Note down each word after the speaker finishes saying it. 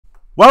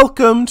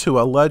Welcome to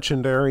a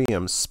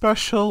Legendarium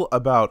special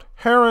about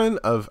Heron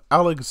of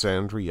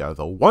Alexandria,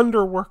 the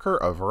wonder worker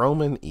of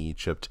Roman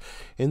Egypt.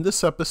 In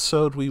this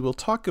episode, we will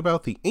talk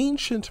about the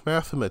ancient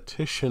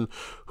mathematician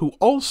who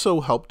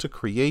also helped to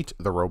create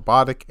the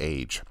robotic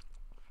age.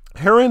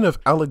 Heron of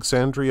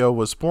Alexandria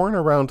was born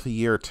around the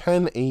year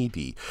 10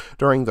 AD,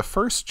 during the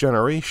first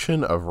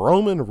generation of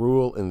Roman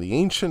rule in the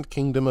ancient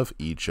kingdom of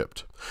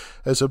Egypt.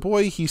 As a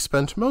boy, he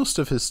spent most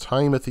of his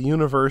time at the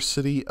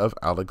University of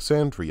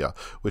Alexandria,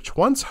 which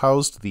once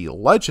housed the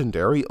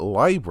legendary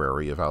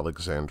Library of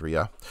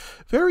Alexandria.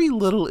 Very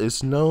little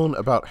is known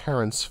about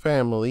Heron's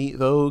family,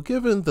 though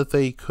given that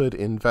they could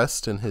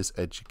invest in his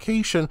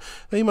education,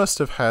 they must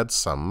have had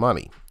some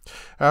money.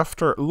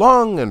 After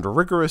long and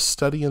rigorous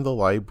study in the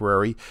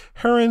library,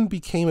 Heron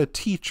became a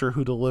teacher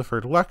who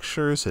delivered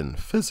lectures in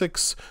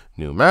physics,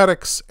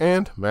 pneumatics,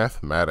 and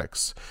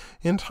mathematics.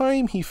 In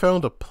time, he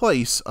found a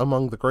place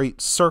among the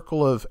great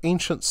circle of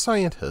ancient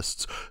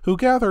scientists who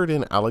gathered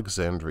in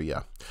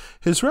Alexandria.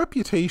 His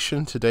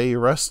reputation today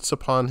rests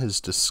upon his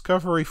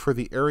discovery for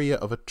the area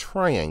of a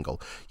triangle,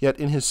 yet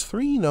in his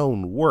three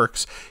known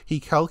works,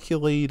 he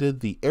calculated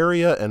the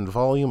area and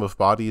volume of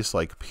bodies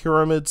like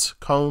pyramids,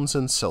 cones,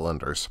 and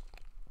cylinders.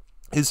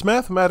 His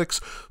mathematics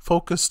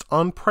focused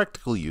on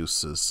practical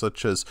uses,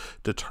 such as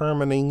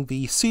determining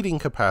the seating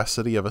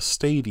capacity of a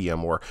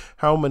stadium or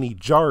how many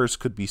jars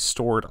could be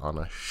stored on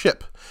a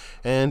ship.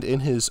 And in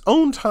his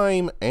own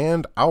time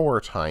and our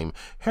time,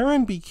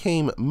 Heron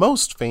became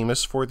most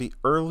famous for the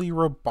early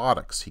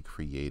robotics he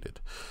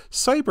created.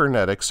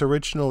 Cybernetics,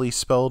 originally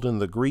spelled in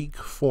the Greek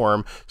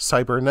form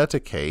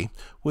cybernetike,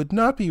 would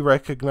not be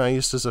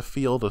recognized as a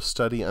field of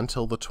study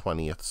until the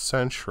 20th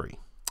century.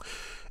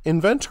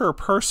 Inventor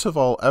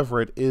Percival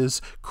Everett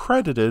is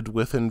credited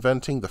with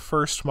inventing the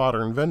first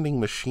modern vending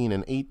machine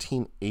in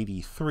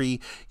 1883,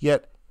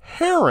 yet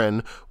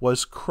Heron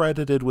was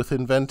credited with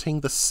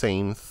inventing the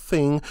same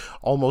thing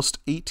almost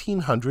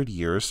 1800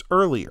 years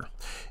earlier.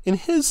 In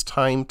his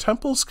time,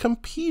 temples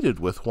competed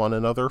with one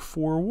another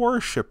for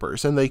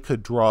worshippers, and they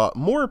could draw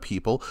more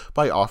people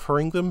by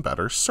offering them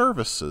better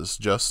services,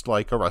 just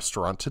like a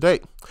restaurant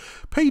today.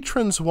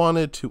 Patrons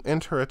wanted to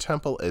enter a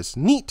temple as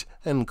neat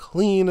and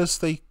clean as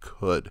they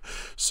could,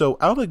 so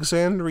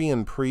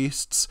Alexandrian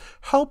priests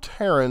helped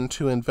Heron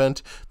to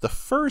invent the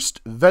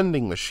first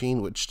vending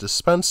machine which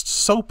dispensed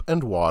soap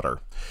and water.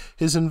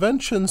 His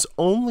inventions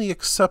only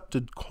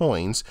accepted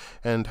coins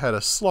and had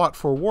a slot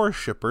for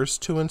worshippers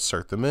to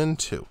insert them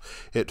into.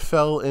 It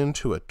fell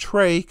into a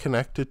tray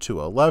connected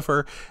to a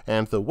lever,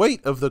 and the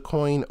weight of the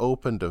coin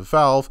opened a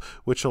valve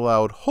which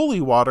allowed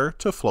holy water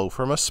to flow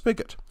from a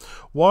spigot.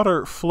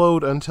 Water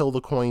flowed until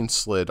the coin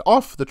slid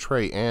off the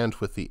tray, and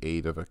with the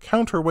aid of a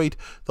counterweight,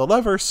 the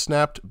lever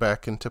snapped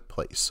back into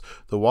place.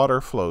 The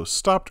water flow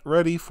stopped,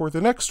 ready for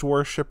the next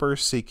worshipper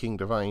seeking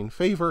divine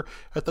favor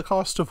at the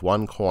cost of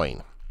one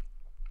coin.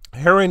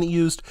 Heron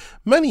used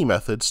many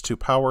methods to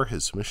power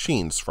his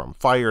machines, from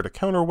fire to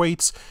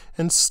counterweights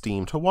and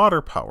steam to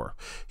water power.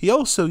 He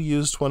also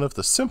used one of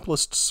the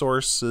simplest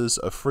sources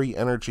of free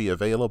energy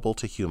available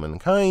to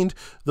humankind,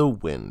 the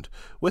wind.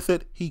 With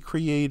it, he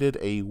created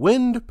a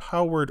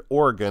wind-powered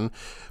organ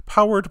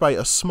powered by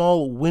a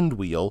small wind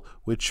wheel,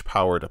 which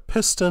powered a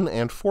piston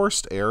and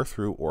forced air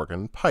through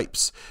organ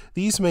pipes.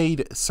 These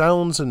made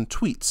sounds and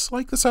tweets,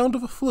 like the sound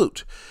of a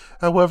flute.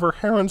 However,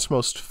 Heron's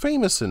most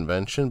famous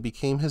invention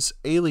became his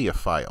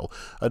aliophile,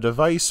 a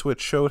device which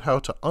showed how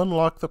to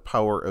unlock the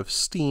power of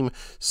steam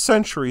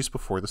centuries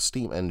before the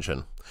steam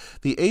engine.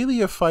 The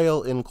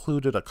aliophile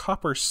included a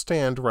copper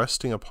stand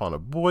resting upon a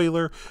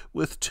boiler,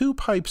 with two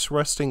pipes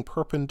resting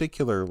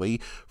perpendicularly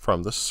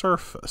from the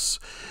surface.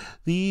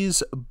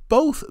 These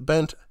both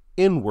bent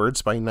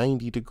inwards by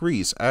 90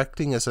 degrees,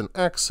 acting as an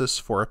axis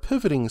for a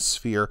pivoting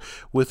sphere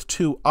with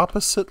two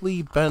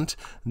oppositely bent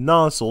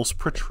nozzles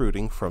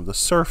protruding from the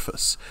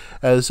surface.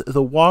 As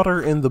the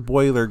water in the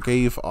boiler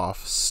gave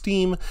off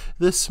steam,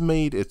 this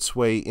made its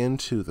way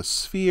into the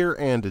sphere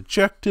and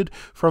ejected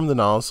from the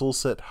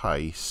nozzles at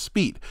high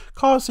speed,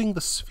 causing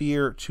the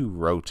sphere to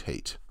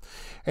rotate.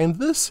 And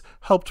this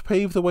helped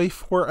pave the way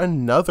for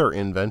another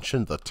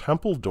invention, the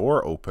temple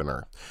door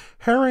opener.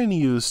 Heron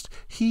used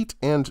heat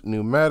and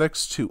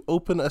pneumatics to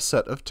open a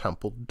set of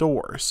temple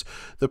doors.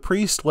 The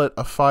priest lit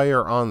a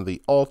fire on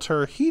the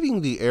altar,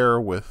 heating the air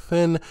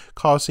within,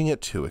 causing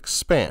it to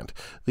expand.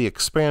 The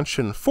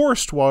expansion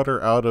forced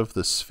water out of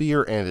the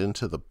sphere and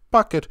into the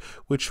bucket,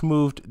 which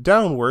moved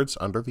downwards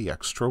under the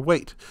extra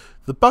weight.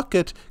 The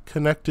bucket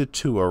connected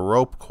to a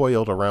rope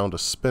coiled around a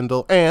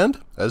spindle, and,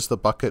 as the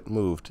bucket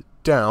moved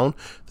down,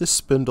 the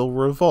spindle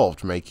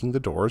revolved, making the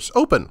doors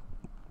open.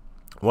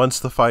 Once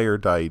the fire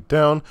died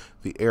down,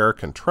 the air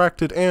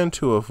contracted, and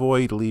to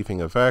avoid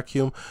leaving a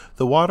vacuum,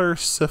 the water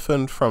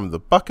siphoned from the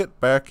bucket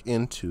back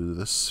into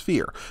the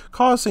sphere,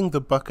 causing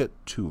the bucket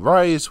to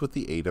rise with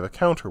the aid of a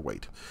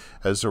counterweight.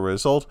 As a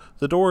result,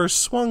 the doors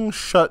swung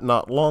shut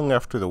not long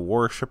after the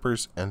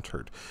worshippers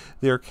entered.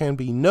 There can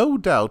be no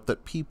doubt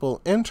that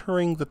people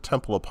entering the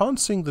temple upon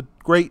seeing the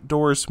great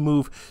doors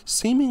move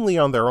seemingly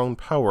on their own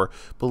power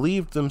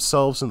believed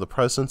themselves in the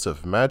presence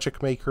of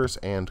magic makers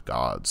and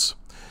gods.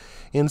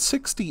 In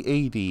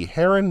 60 AD,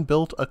 Heron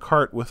built a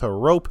cart with a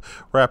rope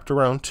wrapped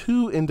around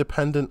two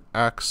independent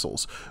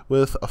axles,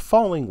 with a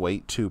falling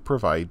weight to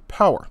provide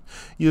power.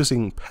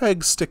 Using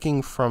pegs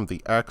sticking from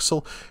the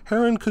axle,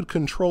 Heron could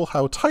control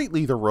how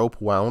tightly the rope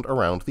wound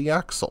around the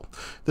axle.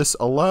 This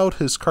allowed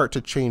his cart to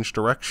change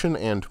direction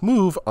and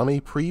move on a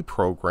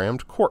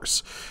pre-programmed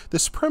course.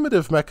 This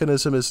primitive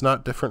mechanism is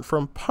not different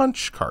from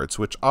punch carts,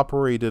 which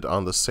operated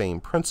on the same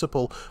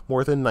principle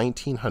more than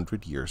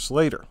 1900 years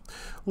later.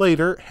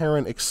 Later,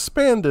 Heron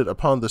expanded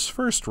upon this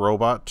first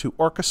robot to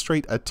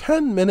orchestrate a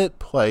 10-minute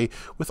play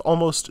with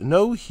almost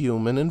no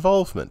human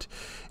involvement.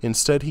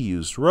 Instead, he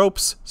used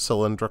ropes,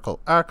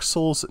 cylindrical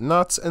axles,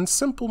 nuts, and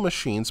simple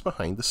machines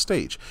behind the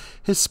stage.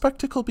 His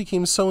spectacle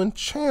became so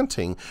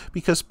enchanting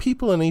because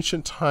people in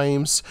ancient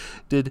times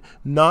did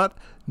not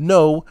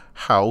know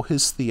how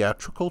his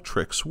theatrical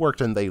tricks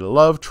worked, and they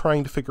loved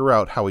trying to figure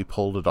out how he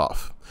pulled it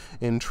off.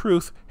 In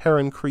truth,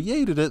 Heron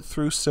created it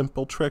through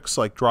simple tricks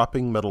like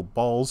dropping metal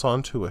balls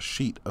onto a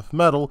sheet of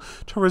metal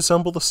to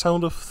resemble the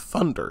sound of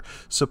thunder,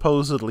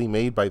 supposedly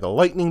made by the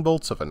lightning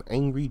bolts of an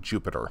angry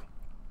Jupiter.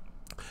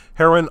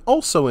 Heron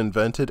also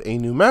invented a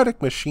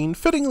pneumatic machine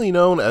fittingly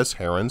known as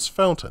Heron's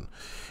fountain.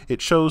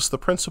 It shows the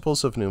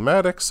principles of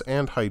pneumatics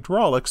and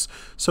hydraulics,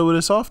 so it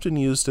is often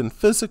used in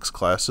physics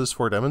classes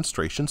for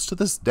demonstrations to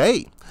this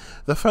day.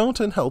 The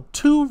fountain held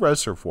two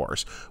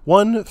reservoirs,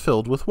 one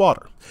filled with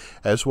water.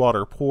 As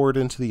water poured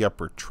into the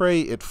upper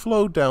tray, it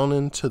flowed down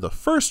into the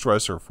first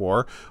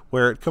reservoir,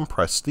 where it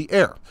compressed the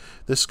air.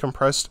 This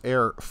compressed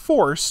air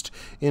forced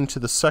into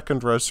the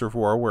second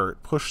reservoir, where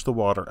it pushed the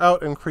water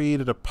out and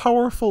created a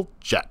powerful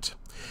jet.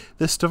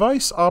 This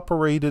device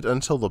operated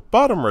until the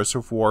bottom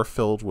reservoir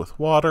filled with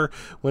water,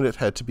 when it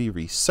had to be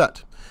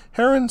reset.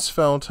 Heron's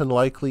fountain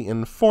likely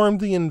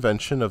informed the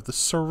invention of the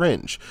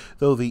syringe,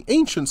 though the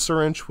ancient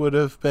syringe would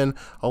have been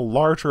a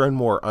larger and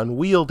more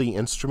unwieldy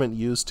instrument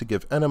used to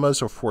give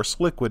enemas or force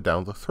liquid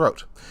down the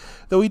throat.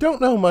 Though we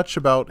don't know much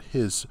about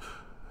his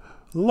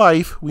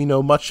life, we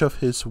know much of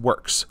his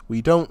works.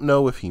 We don't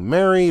know if he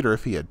married or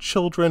if he had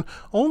children,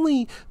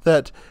 only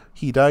that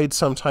he died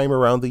sometime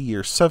around the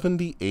year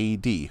 70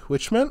 AD,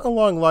 which meant a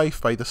long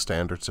life by the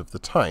standards of the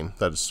time.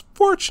 That is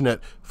fortunate,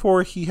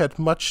 for he had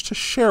much to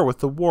share with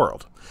the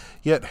world.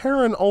 Yet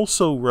Heron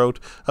also wrote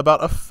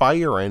about a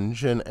fire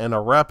engine and a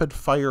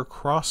rapid-fire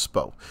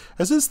crossbow.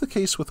 As is the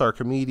case with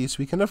Archimedes,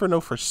 we can never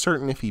know for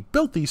certain if he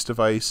built these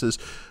devices,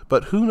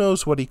 but who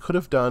knows what he could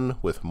have done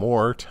with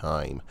more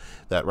time.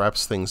 That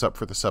wraps things up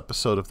for this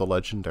episode of the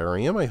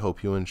Legendarium. I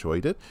hope you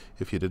enjoyed it.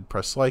 If you did,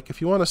 press like.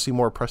 If you want to see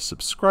more, press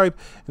subscribe.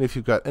 And if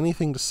you've got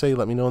anything to say,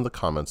 let me know in the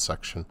comments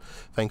section.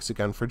 Thanks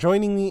again for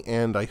joining me,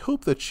 and I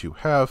hope that you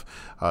have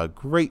a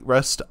great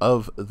rest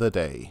of the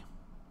day.